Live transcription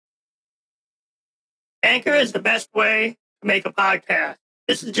Anchor is the best way to make a podcast.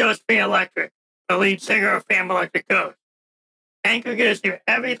 This is Josephine Electric, the lead singer of Fam Electric Ghost. Anchor gives you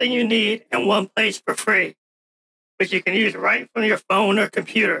everything you need in one place for free, which you can use right from your phone or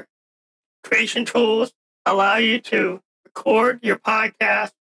computer. Creation tools allow you to record your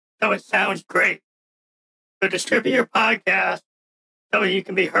podcast so it sounds great. So distribute your podcast so you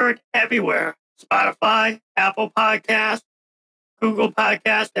can be heard everywhere. Spotify, Apple Podcasts, Google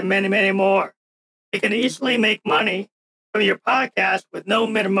Podcasts, and many, many more. You can easily make money from your podcast with no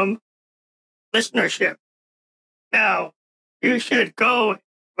minimum listenership. Now, you should go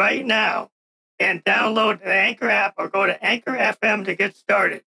right now and download the Anchor app or go to Anchor FM to get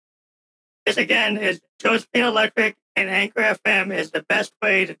started. This again is Josephine Electric, and Anchor FM is the best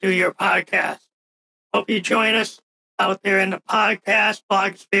way to do your podcast. Hope you join us out there in the podcast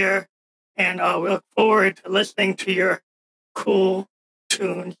blogosphere, and we look forward to listening to your cool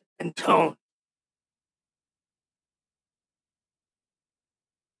tunes and tones.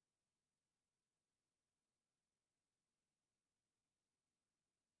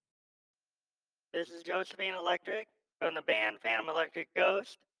 This is Josephine Electric from the band Phantom Electric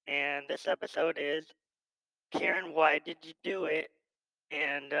Ghost, and this episode is Karen, Why Did You Do It?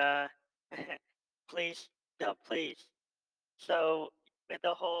 And please, no, please. So, with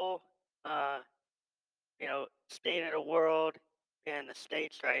the whole, uh, state of the world in the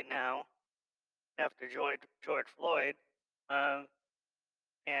States right now after George Floyd, um,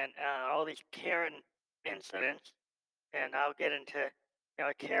 and all these Karen incidents, and I'll get into,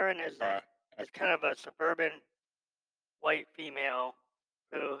 Karen is kind of a suburban white female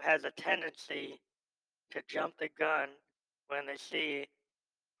who has a tendency to jump the gun when they see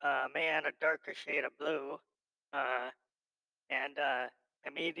a man a darker shade of blue, uh, and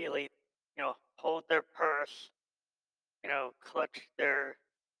immediately, hold their purse, clutch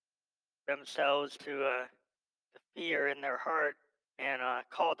themselves to the fear in their heart and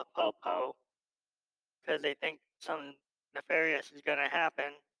call the popo because they think something nefarious is going to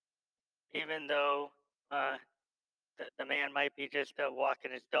happen, even though uh, the man might be just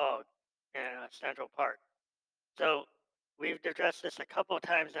walking his dog in Central Park. So we've addressed this a couple of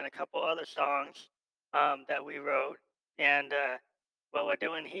times in a couple other songs that we wrote, and what we're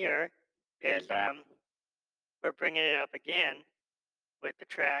doing here is we're bringing it up again with the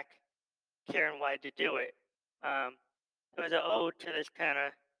track "Karen, Why'd You Do It." Um, it was an ode to this kind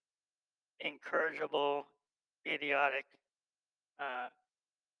of incorrigible, idiotic uh,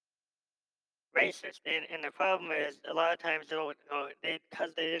 racist, and the problem is a lot of times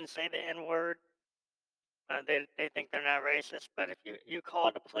because they didn't say the N word. They think they're not racist, but if you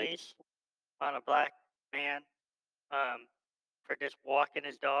call the police on a black man um, for just walking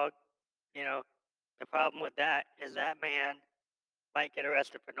his dog, you know, the problem with that is that man might get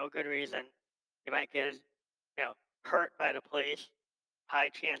arrested for no good reason. He might get, hurt by the police. High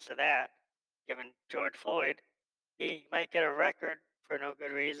chance of that, given George Floyd. He might get a record for no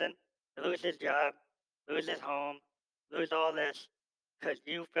good reason, lose his job, lose his home, lose all this because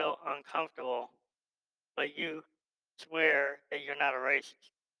you felt uncomfortable, but you swear that you're not a racist.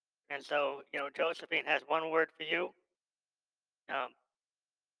 And so, Josephine has one word for you. Um,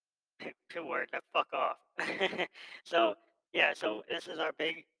 two words. Fuck off. So yeah. So this is our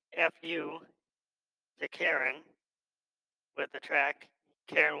big fu to Karen with the track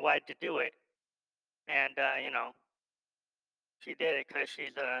 "Karen, Why'd You Do It?" And she did it because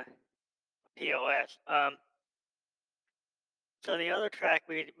she's a POS. So the other track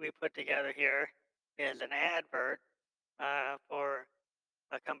we put together here is an advert for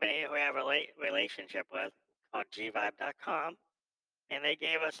a company who we have a relationship with called gvibe.com, and they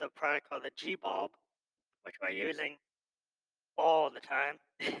gave us a product called the G Bulb, which we're using all the time.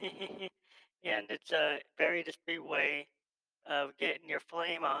 And it's a very discreet way of getting your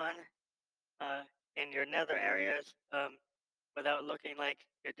flame on uh, in your nether areas without looking like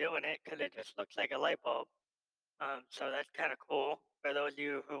you're doing it because it just looks like a light bulb. So that's kind of cool for those of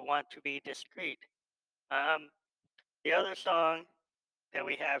you who want to be discreet. Um, the other song that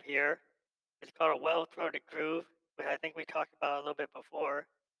we have here is called A Well-Throated Groove, which I think we talked about a little bit before.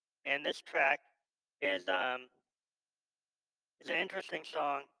 And this track is an interesting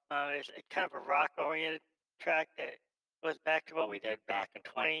song. It's kind of a rock-oriented track that goes back to what we did back in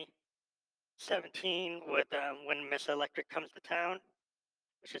 2017 with When Miss Electric Comes to Town,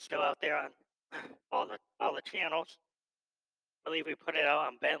 which is still out there on all the channels. I believe we put it out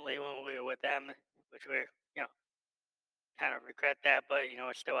on Bentley when we were with them, which we're kind of regret that, but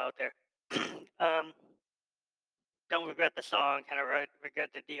it's still out there. um, don't regret the song, kind of regret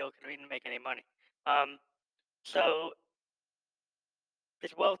the deal because we didn't make any money. So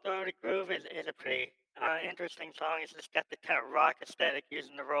this Well Throated Groove is a pretty interesting song. It's just got the kind of rock aesthetic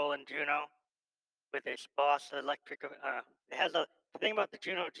using the Roland Juno with its Boss electric. It has a the thing about the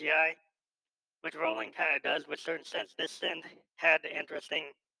Juno GI, which Roland kind of does with certain synths. This synth had the interesting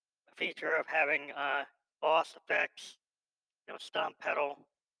feature of having Boss effects, stomp pedal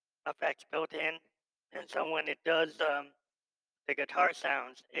effects built in, and so when it does the guitar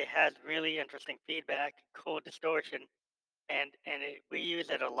sounds, it has really interesting feedback, cool distortion, and we use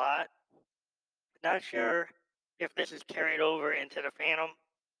it a lot. Not sure if this is carried over into the Phantom.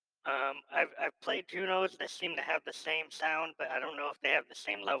 I've played Junos that seem to have the same sound, but I don't know if they have the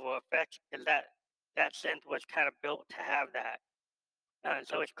same level of effects because that synth was kind of built to have that.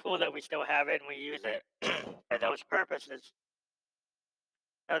 So it's cool that we still have it and we use it for those purposes.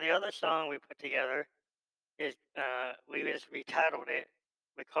 Now the other song we put together is we just retitled it.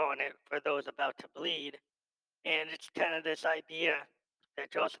 We're calling it "For Those About to Bleed," and it's kind of this idea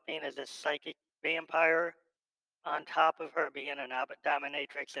that Josephine is this psychic vampire on top of her being an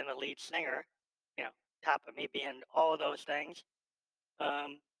dominatrix and a lead singer, you know, top of me being all those things,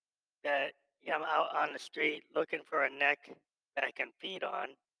 um, that I'm out on the street looking for a neck that I can feed on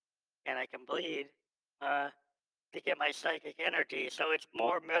and I can bleed uh, to get my psychic energy. So it's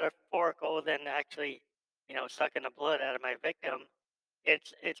more metaphorical than actually, sucking the blood out of my victim.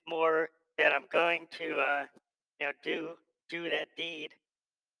 It's more that I'm going to, do that deed,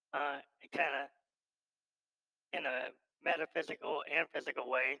 kind of in a metaphysical and physical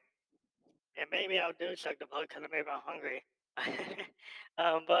way. And maybe I'll do suck the blood because maybe I'm hungry.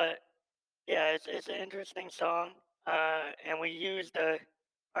 But yeah, it's an interesting song, and we used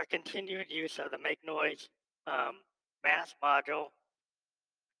our continued use of the Make Noise um, mass module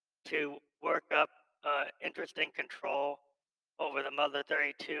to work up interesting control over the Mother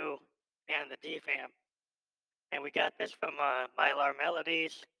 32 and the DFAM. And we got this from Mylar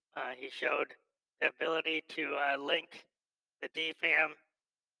Melodies. He showed the ability to link the DFAM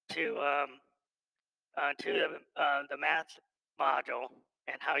to the math module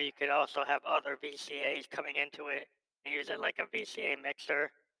and how you could also have other VCAs coming into it and use it like a VCA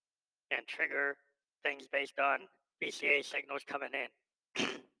mixer and trigger things based on VCA signals coming in.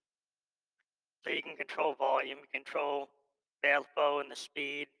 So you can control volume, control the LFO and the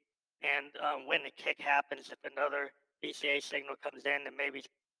speed, and when the kick happens, if another VCA signal comes in, then maybe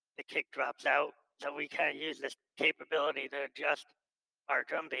the kick drops out. So we kind of use this capability to adjust our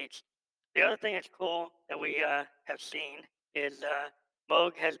drum beats. The other thing that's cool that we have seen is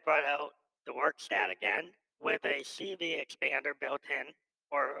Moog has brought out the work stat again with a CV expander built in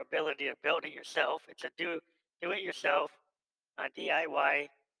or ability to build it yourself. It's a do it yourself DIY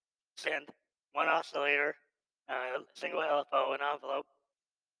synth, one oscillator, single LFO, and envelope.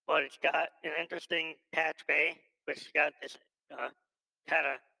 But it's got an interesting patch bay, which got this kind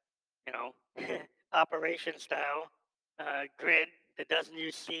of you know, operation style grid that doesn't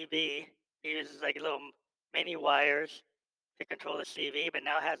use CV. It uses like little mini wires to control the CV, but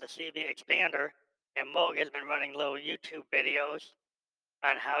now has a CV expander. And Moog has been running little YouTube videos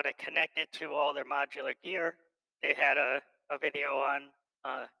on how to connect it to all their modular gear. They had a video on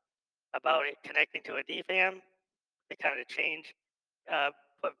uh, about it connecting to a DFAM to kind of change, uh,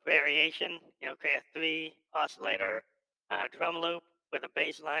 put variation, create a three oscillator drum loop with a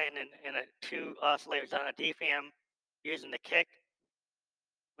bass line and two oscillators on a DFAM using the kick,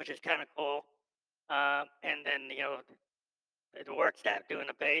 which is kind of cool. And then, the work staff doing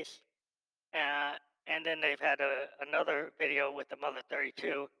the bass. Uh, and then they've had another video with the Mother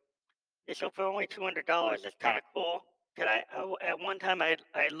 32. Yeah, so for only $200, it's kind of cool. Cause at one time I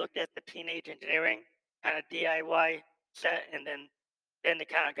looked at the Teenage Engineering kind of DIY set, and then it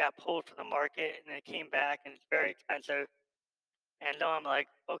kind of got pulled from the market, and it came back, and it's very expensive. And now I'm like,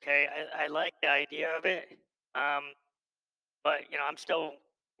 okay, I like the idea of it, um, but I'm still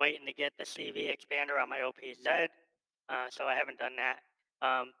waiting to get the CV expander on my OPZ, so I haven't done that.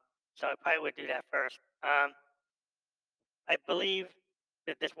 Um, so I probably would do that first. I believe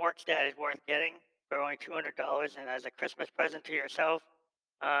that this work stat is worth getting for only $200, and as a Christmas present to yourself,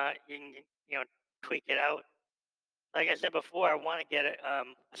 you can tweak it out. Like I said before, I want to get a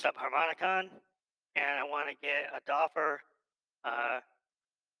subharmonicon, and I want to get a Doffer uh,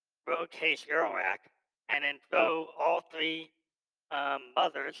 road case Eurorack, and then throw all three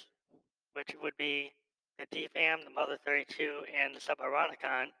mothers, which would be the DFAM, the Mother 32, and the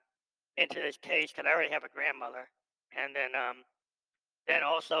subharmonicon, into this case because I already have a grandmother, and then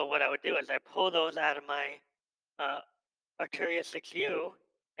also what I would do is I pull those out of my uh, Arturia 6U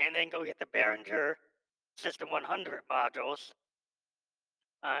and then go get the Behringer System 100 modules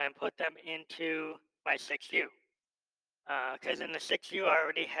and put them into my 6U. Because in the 6U, I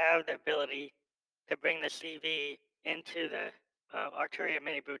already have the ability. to bring the CV into the Arturia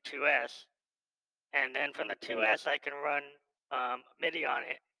Mini Boot 2S, and then from the 2S I can run MIDI on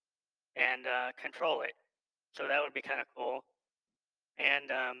it and control it. So that would be kind of cool. And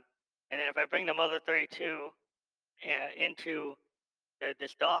then if I bring the Mother 32 into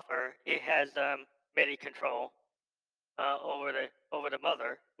this Doffer, it has MIDI control over the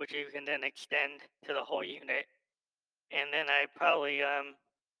Mother, which you can then extend to the whole unit. And then I probably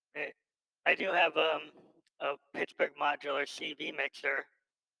eh, I do have a Pittsburgh modular CV mixer,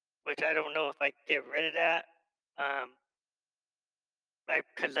 which I don't know if I get rid of that. Um,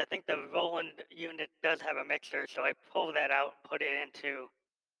 because I think the Roland unit does have a mixer, so I pull that out,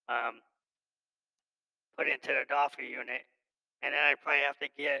 um, put it into the Doffer unit, and then I probably have to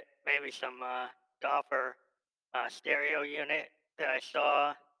get maybe some Doffer stereo unit that I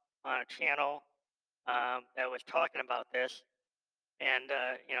saw on a channel that was talking about this, and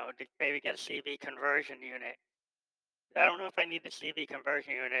to maybe get a CV conversion unit. I don't know if I need the CV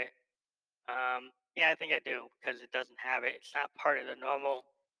conversion unit. Yeah, I think I do because it doesn't have it. It's not part of the normal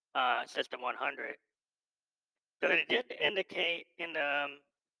System 100. So it did indicate in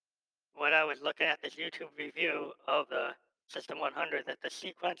when I was looking at this YouTube review of the System 100 that the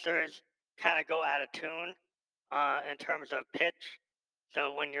sequencers kind of go out of tune in terms of pitch.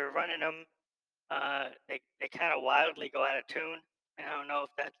 So when you're running them, they kind of wildly go out of tune. And I don't know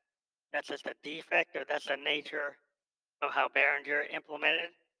if that's just a defect or that's the nature of how Behringer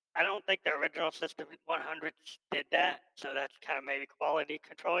implemented. I don't think the original System 100s did that, so that's kind of maybe quality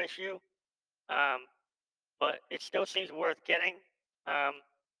control issue. Um, but it still seems worth getting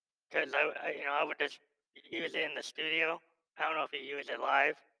because I would just use it in the studio. I don't know if you use it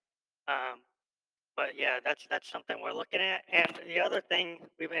live, um, but yeah, that's something we're looking at. And the other thing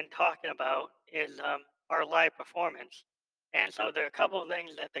we've been talking about is our live performance. And so there are a couple of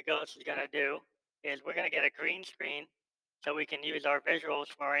things that the Ghost is going to do. Is we're going to get a green screen so we can use our visuals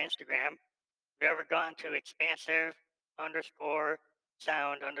for our Instagram. If you've ever gone to expansive underscore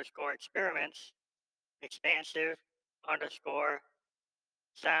sound underscore experiments, expansive underscore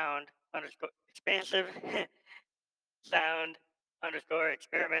sound underscore expansive sound underscore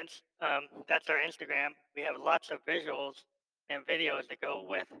experiments. That's our Instagram. We have lots of visuals and videos that go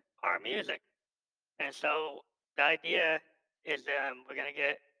with our music. And so the idea is we're going to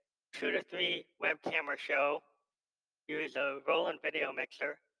get 2 to 3 webcam or show, use a Roland video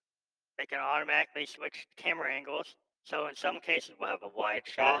mixer. They can automatically switch camera angles. So in some cases, we'll have a wide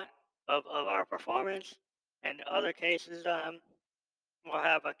shot of our performance. And in other cases, we'll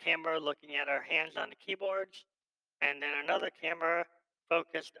have a camera looking at our hands on the keyboards, and then another camera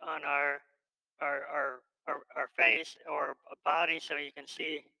focused on our face or a body so you can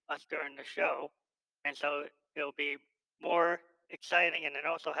see us during the show. And so it'll be more exciting, and then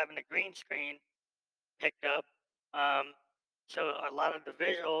also having the green screen picked up. Um, so a lot of the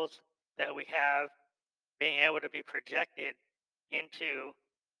visuals that we have being able to be projected into,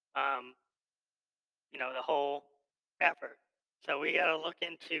 um, the whole effort. So we got to look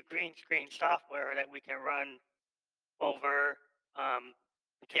into green screen software that we can run over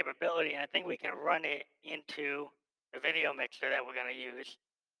the capability. And I think we can run it into the video mixer that we're going to use.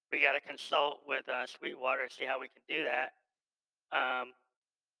 We got to consult with Sweetwater to see how we can do that. Um,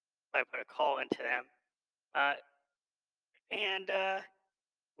 I put a call into them. Uh, and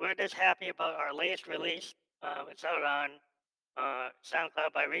we're just happy about our latest release. It's out on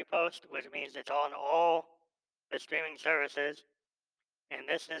SoundCloud by Repost, which means it's on all the streaming services. And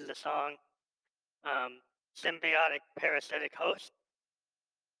this is the song um, Symbiotic Parasitic Host,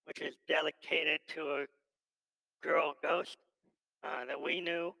 which is dedicated to a girl ghost that we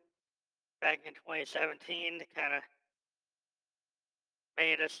knew back in 2017 that kind of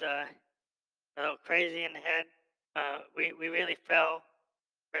made us a little crazy in the head. We really fell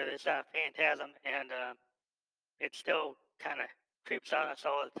for this phantasm, and it still kind of creeps on us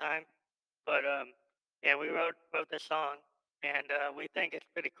all the time. But yeah, we wrote this song, and we think it's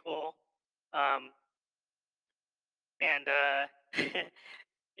pretty cool. Um, and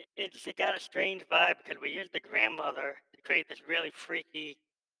it got a strange vibe because we used the grandmother to create this really freaky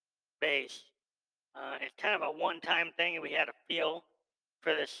bass. It's kind of a one-time thing, and we had a feel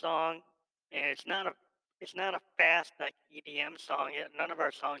for this song. And it's not a fast like EDM song. None of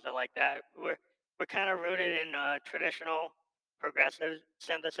our songs are like that. We're kind of rooted in traditional progressive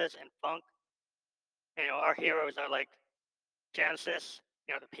synthesis and funk. Our heroes are like Genesis,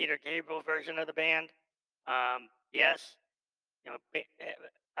 the Peter Gabriel version of the band. Yes,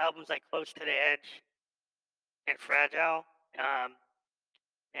 albums like Close to the Edge and Fragile, um,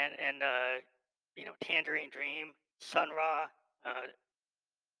 and Tangerine Dream, Sun Ra, uh,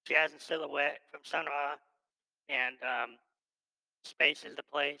 Jazz and Silhouette from Sun Ra, and Space is the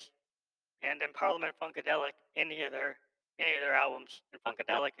Place, and then Parliament Funkadelic, any of their albums, and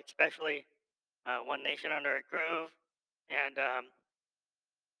Funkadelic especially, One Nation Under a Groove, and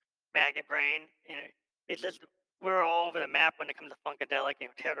Maggot Brain. And it's just we're all over the map when it comes to Funkadelic,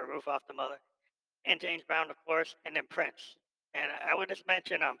 tear the roof off the mother. And James Brown, of course, and then Prince. And I would just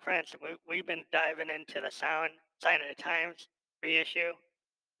mention on Prince, we've been diving into the Sign of the Times reissue,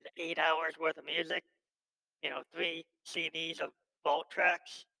 8 hours worth of music, 3 CDs of vault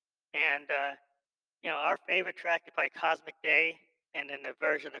tracks, and our favorite track is by Cosmic Day, and then the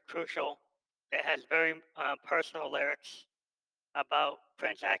version of Crucial that has very personal lyrics about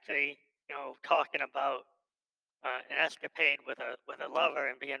Prince actually, talking about an escapade with a lover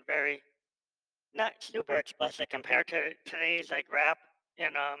and being very not super explicit compared to today's like rap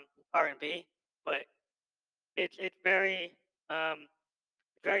and R&B, but it's um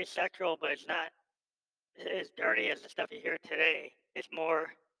very sexual, but it's not as dirty as the stuff you hear today. It's more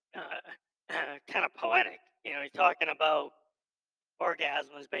kind of poetic. He's talking about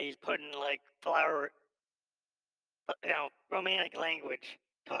orgasms, but he's putting like flower, romantic language,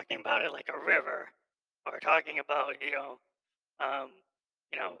 talking about it like a river, or talking about um,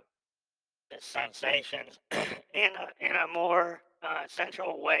 you know, the sensations in a more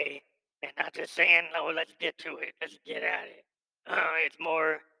sensual way, and not just saying, "No, let's get to it, let's get at it." It's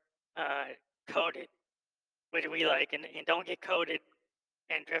more uh, coded, which we like, and don't get coded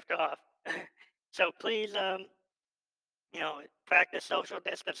and drift off. So please, practice social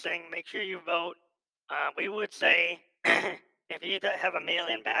distancing. Make sure you vote. We would say if you have a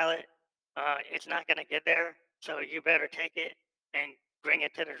mail-in ballot, it's not going to get there, so you better take it and bring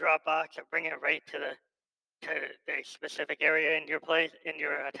it to the drop box, or bring it right to the specific area in your place in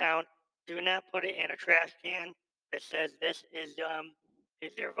your town. Do not put it in a trash can that says this is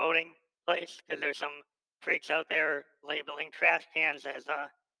your voting place, because there's some freaks out there labeling trash cans as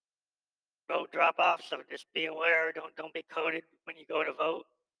vote drop off. So just be aware. Don't be coded when you go to vote,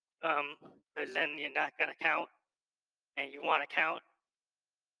 because then you're not going to count, and you want to count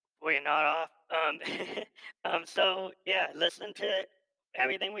where you're not off. So yeah, listen to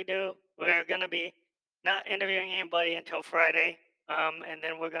everything we do. We're gonna be not interviewing anybody until Friday, and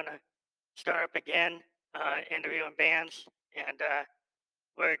then we're gonna start up again, interviewing bands, and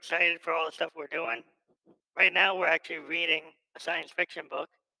we're excited for all the stuff we're doing. Right now, we're actually reading a science fiction book.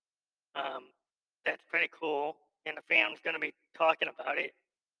 Um, that's pretty cool, and the fam's gonna be talking about it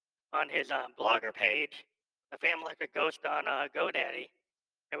on his blogger page, the Fam Electric Ghost on GoDaddy,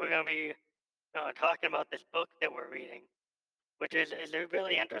 and we're gonna be talking about this book that we're reading, which is a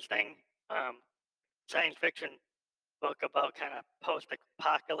really interesting um, science fiction book about kind of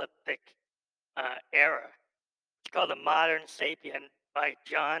post-apocalyptic era. It's called The Modern Sapien by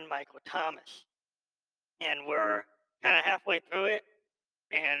John Michael Thomas, and we're kind of halfway through it,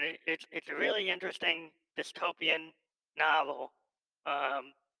 and it's a really interesting dystopian novel,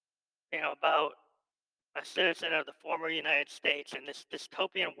 um, about a citizen of the former United States in this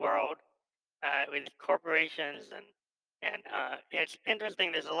dystopian world with corporations, and it's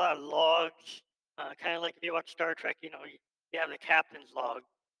interesting. There's a lot of logs, kind of like if you watch Star Trek. You have the captain's log.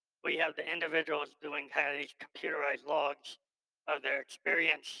 We have the individuals doing kind of these computerized logs of their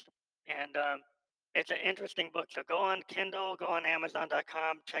experience, and it's an interesting book. So go on Kindle, go on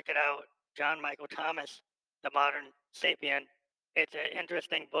Amazon.com, check it out. John Michael Thomas, The Modern Sapien. It's an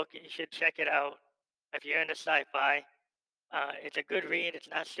interesting book. You should check it out if you're into sci-fi. It's a good read. It's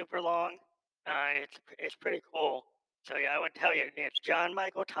not super long. It's pretty cool. So yeah, I would tell you it's John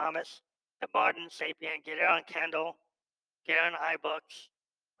Michael Thomas, The Modern Sapien. Get it on Kindle. Get it on iBooks,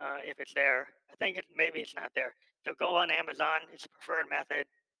 if it's there. I think maybe it's not there. So go on Amazon. It's the preferred method,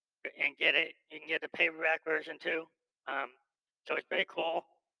 and get it. You can get the paperback version too. Um, so it's pretty cool.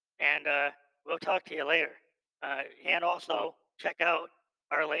 And we'll talk to you later. And also check out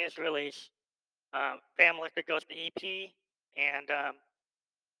our latest release, Fam Electric Ghost EP, and uh,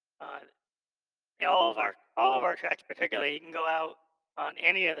 all of our tracks. Particularly, you can go out on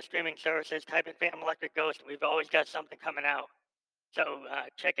any of the streaming services, type in Fam Electric Ghost. We've always got something coming out. So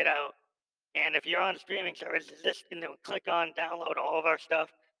check it out. And if you're on streaming services, just click on download all of our stuff.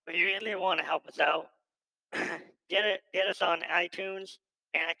 But you really want to help us out, get us on iTunes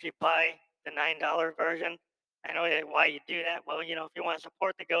and actually buy the $9 version. I know why you do that. Well, if you want to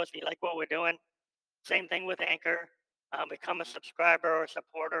support the Ghost, you like what we're doing. Same thing with Anchor. Become a subscriber or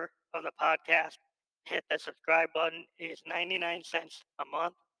supporter of the podcast. Hit the subscribe button. It's 99 cents a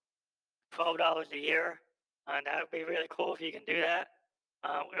month, $12 a year. And that would be really cool if you can do that.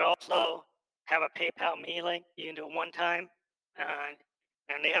 We also have a PayPal me link. You can do it one time. Uh,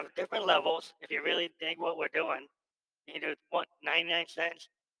 and they have different levels. If you really dig what we're doing, you can do what 99 cents,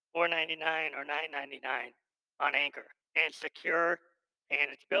 4.99, or 9.99 on Anchor, and it's secure,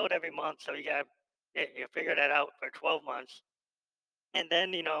 and it's billed every month. So you figure that out for 12 months, and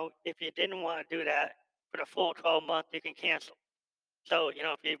then if you didn't want to do that for the full 12 month, you can cancel. So if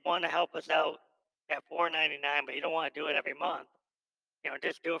you want to help us out at 4.99, but you don't want to do it every month,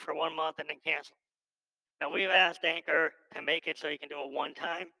 just do it for 1 month and then cancel. Now, we've asked Anchor to make it so you can do it one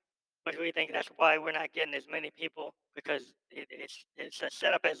time, which we think that's why we're not getting as many people, because it's a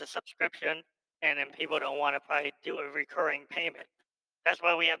set up as a subscription, and then people don't want to probably do a recurring payment. That's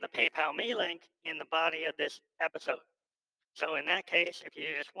why we have the PayPal Me link in the body of this episode. So in that case, if you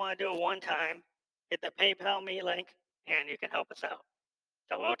just want to do it one time, hit the PayPal Me link and you can help us out.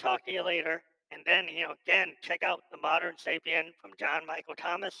 So we'll talk to you later. And then, again, check out The Modern Sapien from John Michael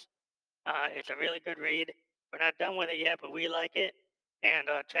Thomas. It's a really good read. We're not done with it yet, but we like it. And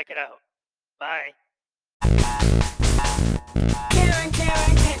check it out. Bye. Karen,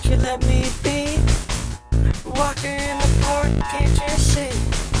 can't you let me be? Walking in the park, can't you see?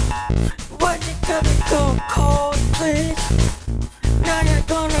 What you gonna go cold, please? Now you're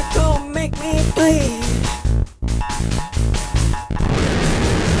gonna go make me bleed.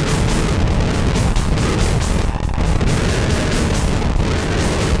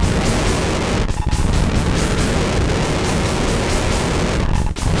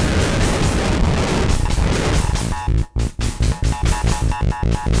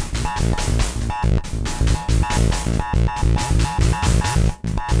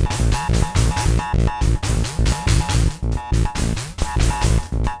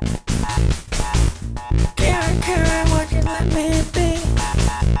 Karen, would you let me be?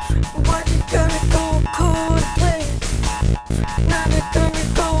 What you gonna go cold, please? Now you're gonna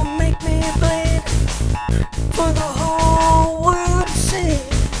go make me bleed for the whole world to see.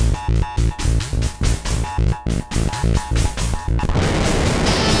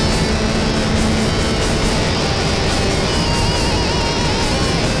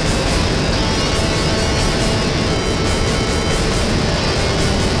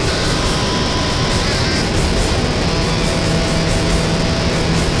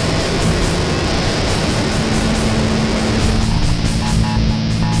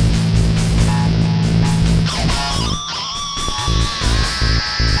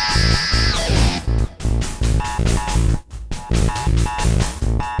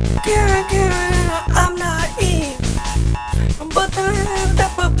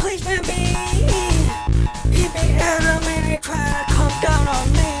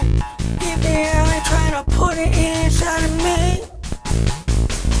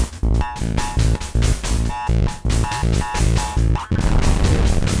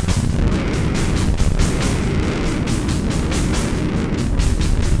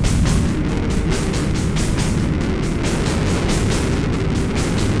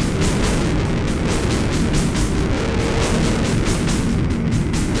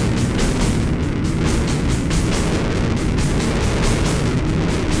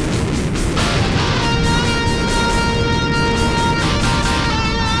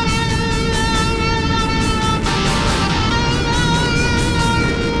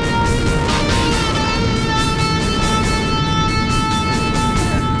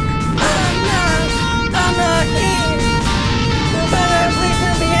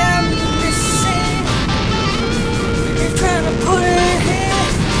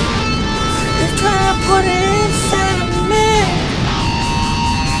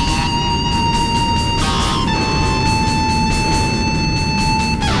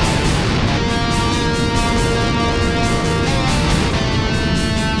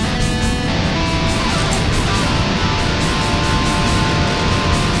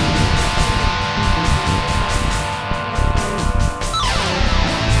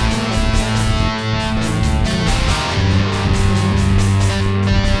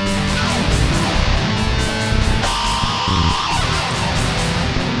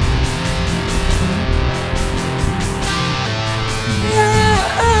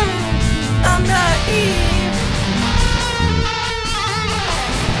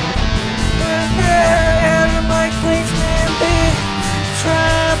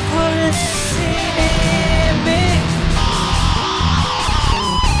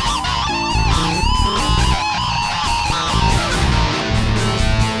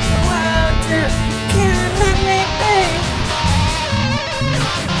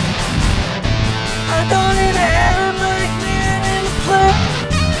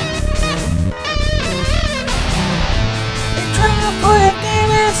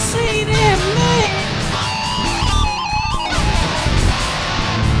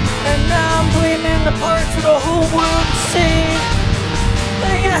 now I'm putting in the park for the whole world to see.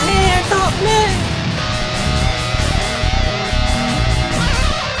 Lay your hands off me.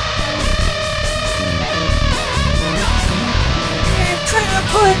 You're trying to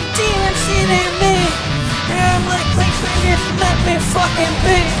put demon seed in me. And I'm like, please just let me fucking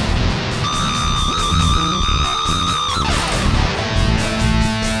be.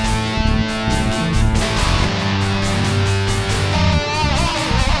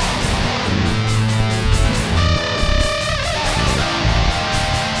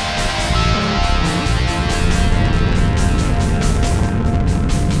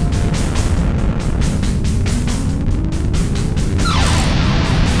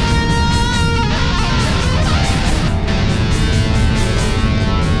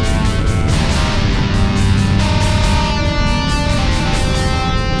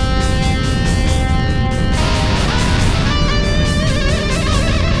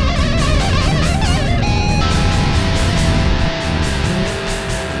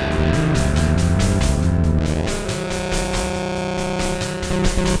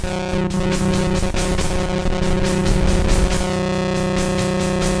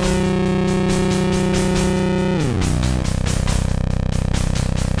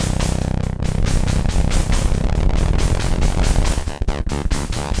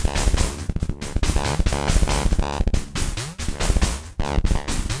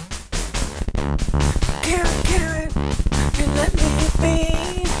 Karen, you let me be.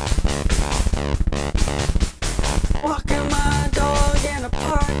 Walking my dog in a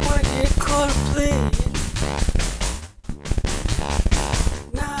park where you could bleed.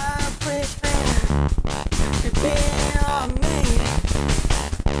 Not a place man, you're being on me.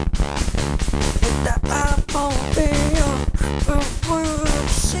 With the iPhone video, the world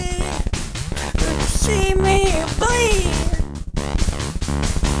see me bleed.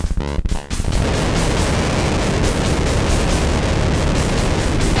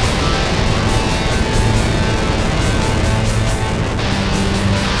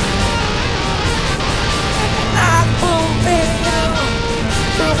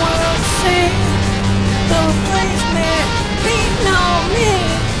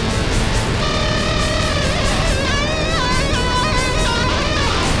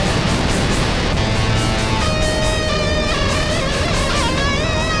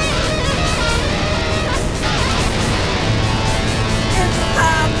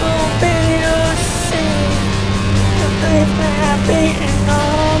 Beating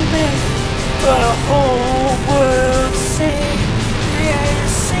on me for the whole world to see. Yeah, you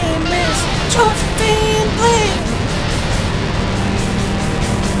see Miss Josephine bleed.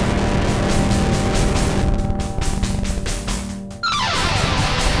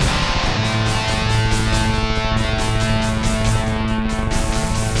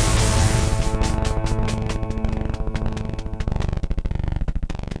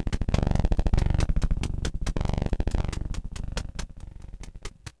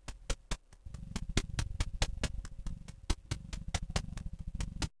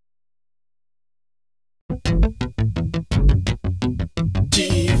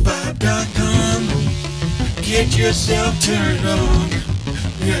 G5.com, get yourself turned on.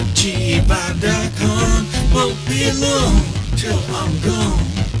 Yeah, G5.com, won't be long till I'm gone.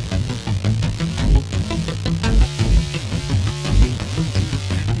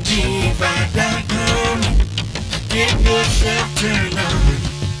 G5.com, get yourself turned on.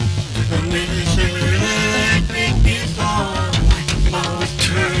 And then you say, electric is on, always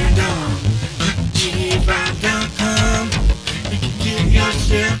turned on. G5.com, get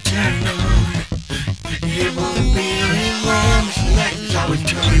yourself turned on. It won't be very long, the lights always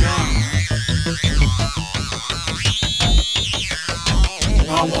turned on.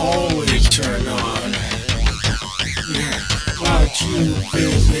 I'm always turned on. Yeah, why don't you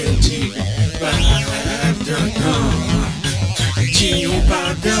visit G5.com?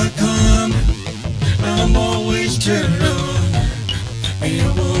 G5.com, I'm always turned on. It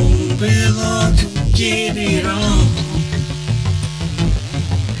won't be long to get it on.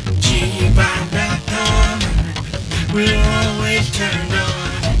 G5.com, we're always turned on.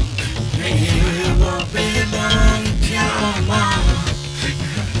 It won't be long till I'm on.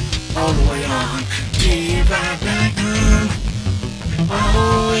 All the way on. G5.com,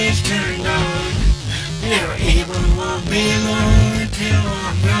 always turned on. Yeah, it won't be long till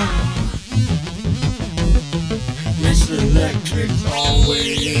I'm gone. Miss Electric's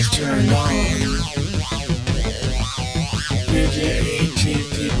always turned on. Visit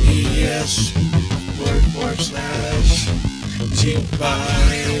https://G5.com.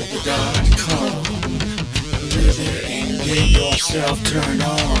 Visit and get yourself turned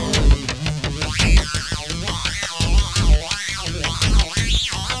on.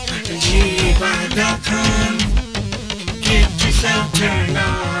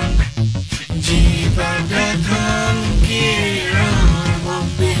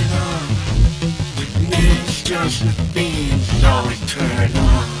 the fiends always turn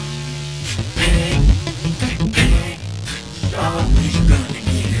on. Pain, pain, always gonna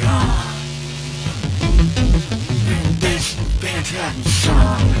get it on. And this fantastic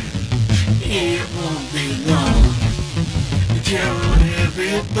song, it won't be long until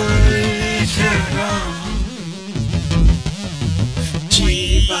everybody turn on.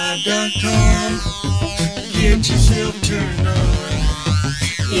 G5.com, get yourself turned on.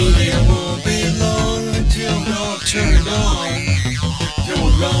 It won't be long until we all turn on. So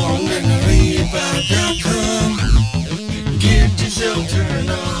long and G5.com, get yourself turned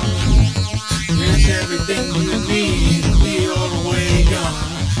on. There's everything you need to be all the way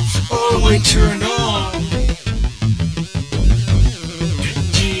gone, all the way turned on.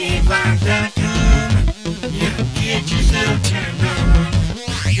 G5.com, yeah, get yourself turned on.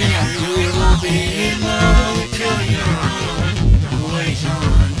 Yeah, it won't be long until you're on, always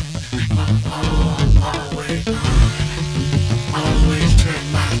on. Always on. Always turn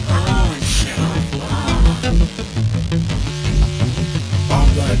my own self on. I'm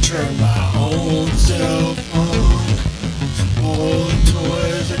gonna turn my own self on. All the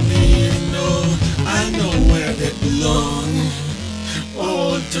toys I need to know, I know where they belong. All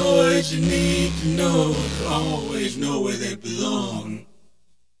the toys you need to know, always know where they belong.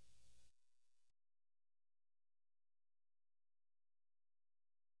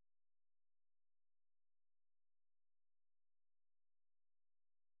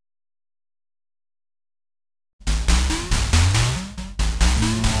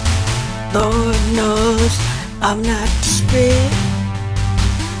 Lord knows I'm not discreet.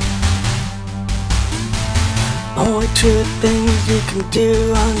 Only two things you can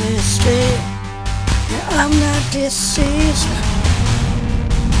do on this street. Yeah, I'm not deceased.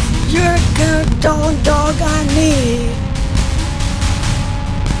 You're the kind of dog I need.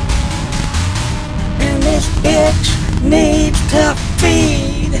 And this bitch needs to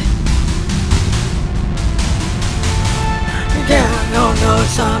feed. Yeah, Lord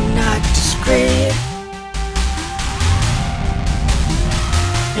knows I'm not discreet.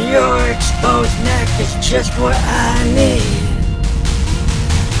 Your exposed neck is just what I need.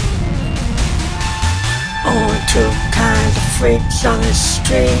 Only two kinds of freaks on the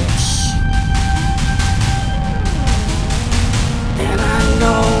streets. And I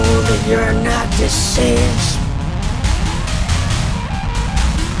know that you're not deceased.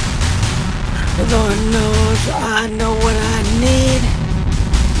 Lord knows I know what I need.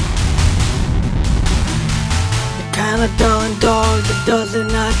 The kind of darling dog that doesn't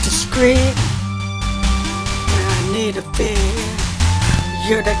not discreet. I need a feed.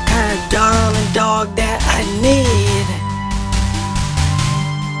 You're the kind of darling dog that I need.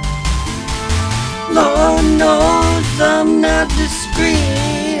 Lord knows I'm not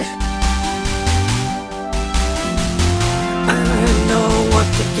discreet. I know what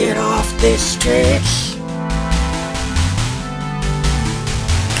to get off these streets.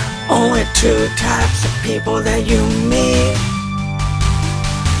 Only two types of people that you meet.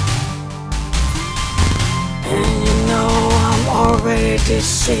 And you know I'm already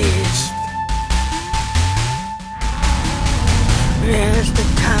deceased. It's the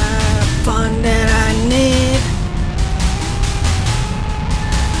kind of fun that I need.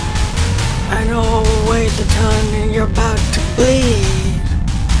 I know ways a ton and you're about to bleed.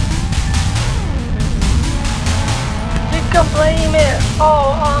 You can blame it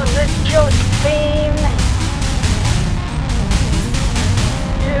all on this Josephine.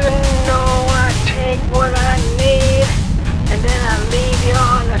 You know I take what I need and then I leave you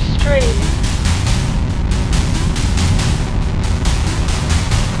on the street.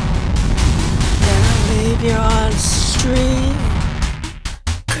 Then I leave you on the street.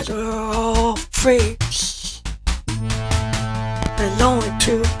 'Cause we're all freaks. There's only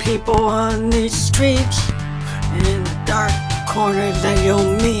two people on these streets, in the dark corners that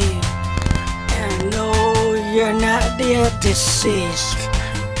you'll meet. And I know you're not yet deceased,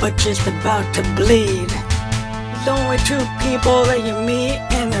 but just about to bleed. There's only two people that you meet,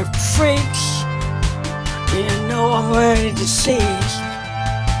 and they're freaks. You know I'm already deceased.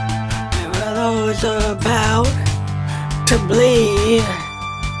 And those are about to bleed.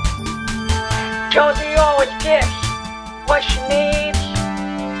 Josie always gets what she needs.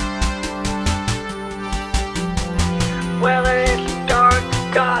 Whether it's a dark,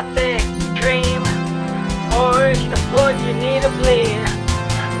 gothic dream, or it's the blood you need to bleed,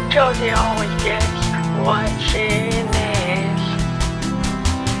 Josie always gets what she needs.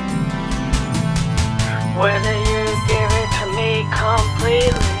 Whether you give it to me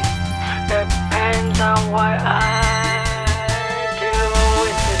completely depends on what I do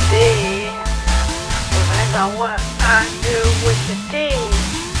with the deed. Depends on what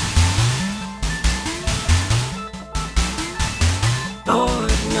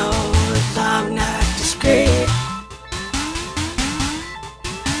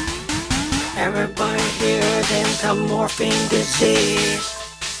Everybody here is into morphine disease.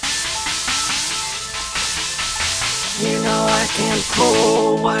 You know I can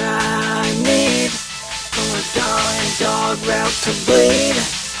pull what I need from a darling dog route to bleed.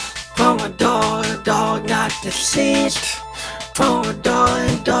 From a dog not deceased. From a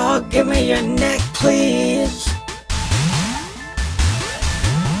darling dog, give me your neck, please.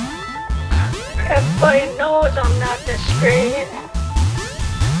 Everybody knows I'm not discreet.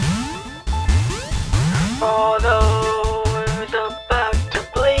 For those about to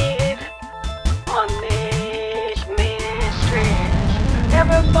bleed on these mean streets.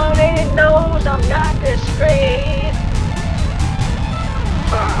 Everybody knows I'm not discreet.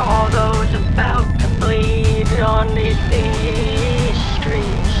 For all those about to bleed on these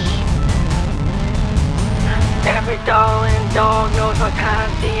streets. Every darling dog knows what kind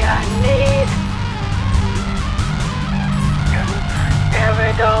of tea I need.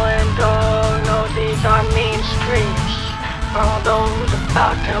 Every darling dog knows these are mean streets. For all those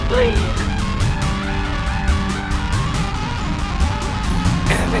about to bleed.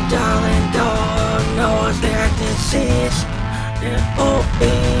 Every darling dog knows their disease.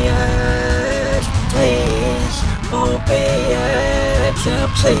 Opiates, please. Opiates,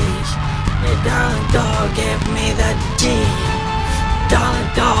 please. Hey, darling dog, give me that D. Darling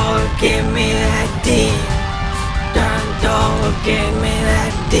dog, give me that D. Darling dog, give me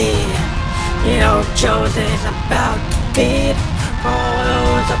that D. You know Josie's about to feed. All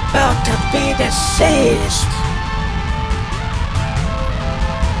those about to be deceased.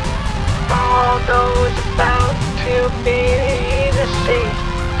 All those about to be deceased.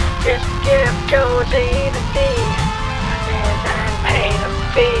 Just give Josie the D and then pay the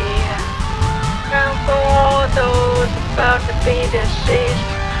fee. And for all those about to be deceased,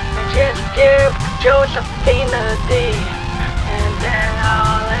 just give Josephine the D, and then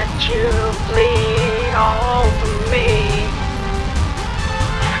I'll let you bleed all over me.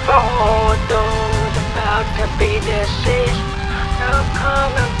 For all those about to be deceased, I'll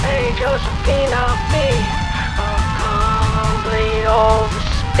come and pay Josephine a fee. I'll come bleed over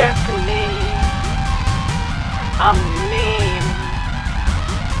Stephanie. I'm mean,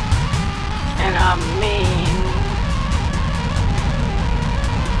 and I'm mean.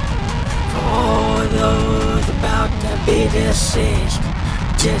 For all those about to be deceased,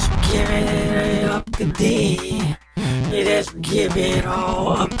 just give it up to thee. You just give it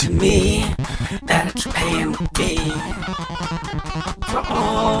all up to me. That's paying the fee. For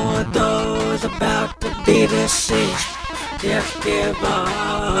all those about to be deceased, just give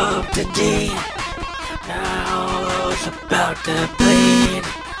up to thee. All those about to bleed,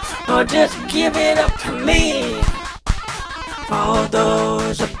 or just give it up to me. For all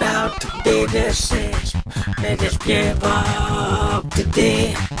those about to be deceased, they just give up to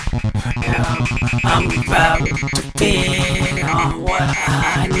thee. I'm about to feed on what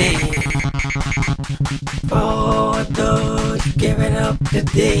I need. For all those giving up to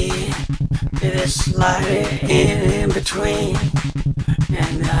thee, they just slide it in between,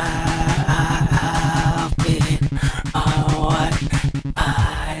 and I'll feed on what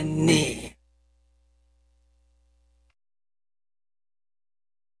I need.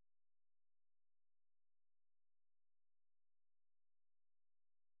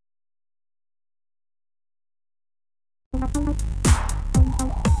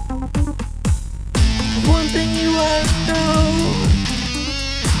 One thing you ought to know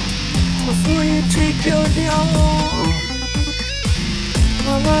before you take your dose,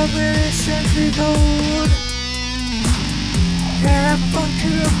 my love is centuries old, and I fuck to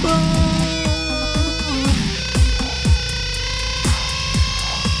the bone.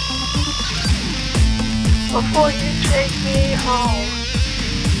 Before you take me home,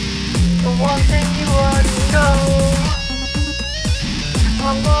 the one thing you ought to know,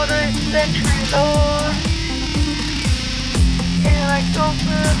 my mother is centuries old, and I go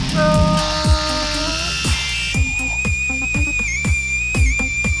for the throne.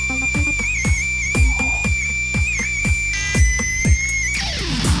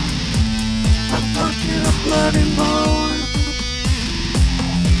 I fuck to the blood and bone,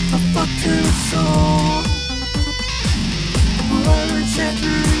 I fuck to the soul, my mother is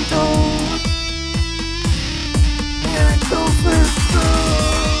centuries old, and I go for the throne.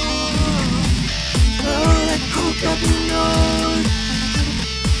 Oh, that coke up your nose,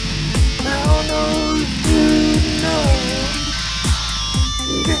 I don't know if you know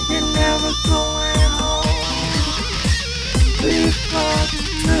that you're never going home. Please fuck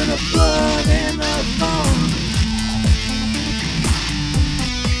to the blood and the bone.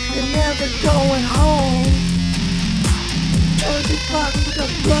 You're never going home. Just fuck the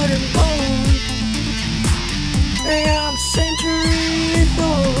blood and bone.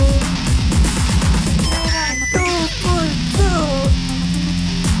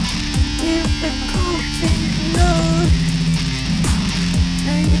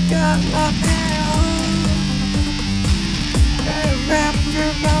 got my pantyhose and wrapped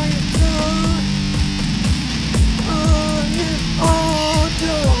around your throat. Oh, you all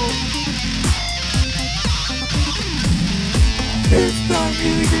know. It's for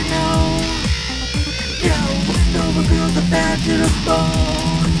you to know. Yeah, window over girls are bad to the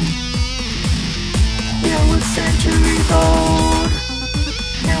bone. Yeah, we're centuries old.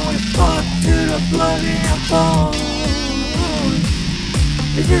 Now we fought to the blood and bone.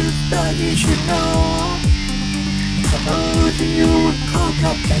 This is a thought you should know. Those of you would cock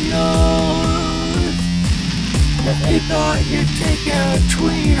up the nose. If they thought you'd take a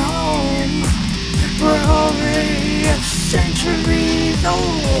tween home, we're already a centuries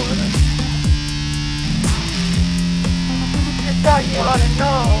old. You thought you ought to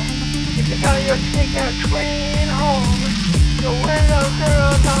know. If you thought you'd take a tween home, the window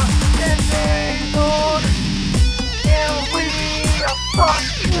girls are centuries old. And we are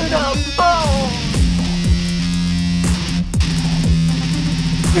fucked to the bone.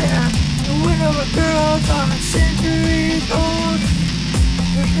 Yeah, the window girls are centuries old.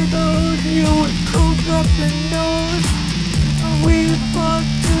 And for those of you with coke up the nose, we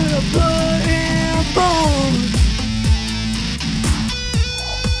fucked to the blood and bone.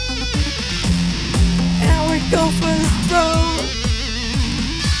 And we go for the throat.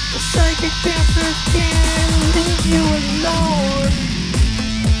 The psychic dancers can't leave you alone.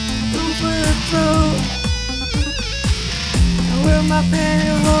 Go for the throat. And wear my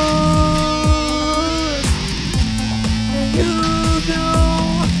pantyhose. And you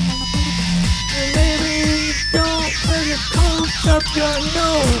know. And maybe don't put your coat up your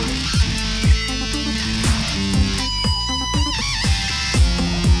nose.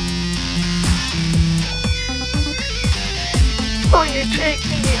 Will you take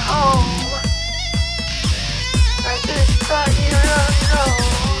me home? I just thought you don't know.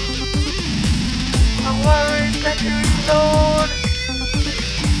 I'm worried that you're alone.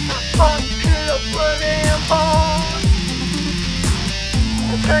 I'm fucked to the blood and bone.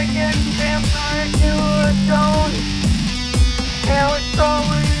 If I get vampire, you don't. Now it's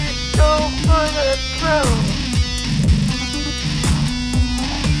always go for the throat.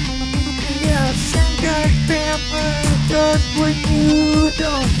 Yeah, same guy vampire does what you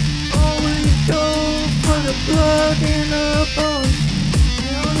don't. Always go for the blood and the bones.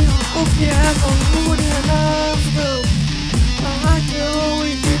 I hope you have a mood enough though. I can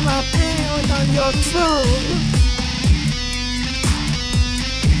always get my pants on your throat.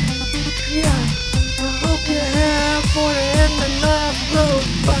 Yeah, I hope you have more than enough road.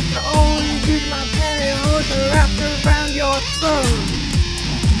 But I only get my pantyhose wrapped around your throat.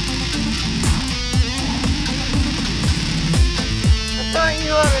 Thought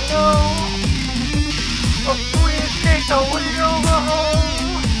you ought to know. Before you take the window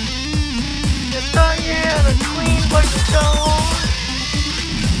home, you thought you had a queen, but you don't.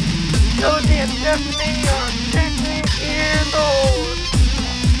 Josie and Stephanie are 16 years old.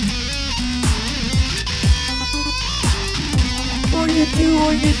 Or you do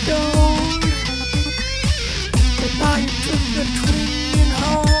or you don't. You thought you took the queen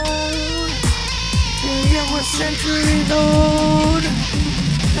home. Yeah, we're centuries old.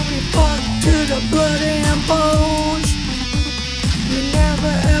 And we fought to the blood and bones. You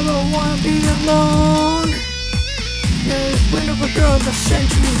never ever wanna be alone. Yeah, whenever girls are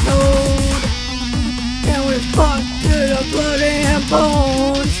centuries old. And we fought to the blood and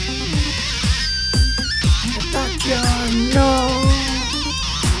bones. I thought you'd know.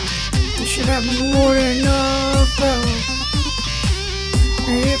 You should have more than enough road.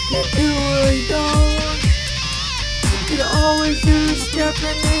 And if you do or you don't, you always use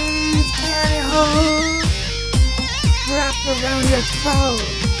Japanese pantyhose wrapped around your throat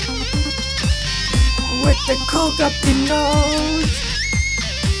with the coke up your nose.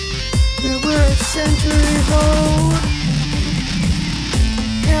 Yeah, we're centuries old.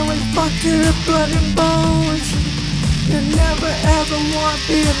 And we fuck to the blood and bones. You never ever want to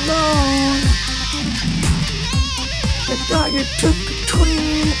be alone. I thought you took a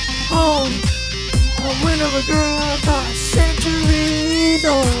tween home. A winner of a girl about centuries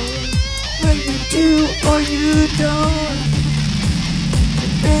old. Whether you do or you don't, you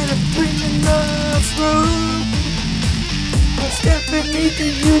better bring enough room. Or Stephanie to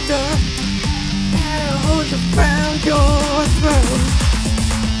you the pantyhose around your throat.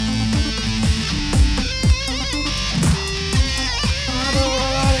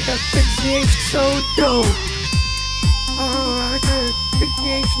 Autoerotic asphyxiation so dope. Autoerotic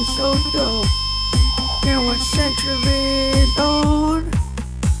asphyxiation so dope. And we're centuries old.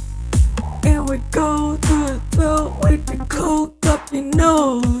 And we go through the throat with the coke up your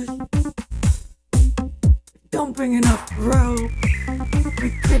nose. Don't bring enough rope.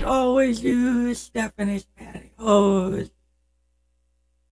 We could always use Stephanie's pantyhose.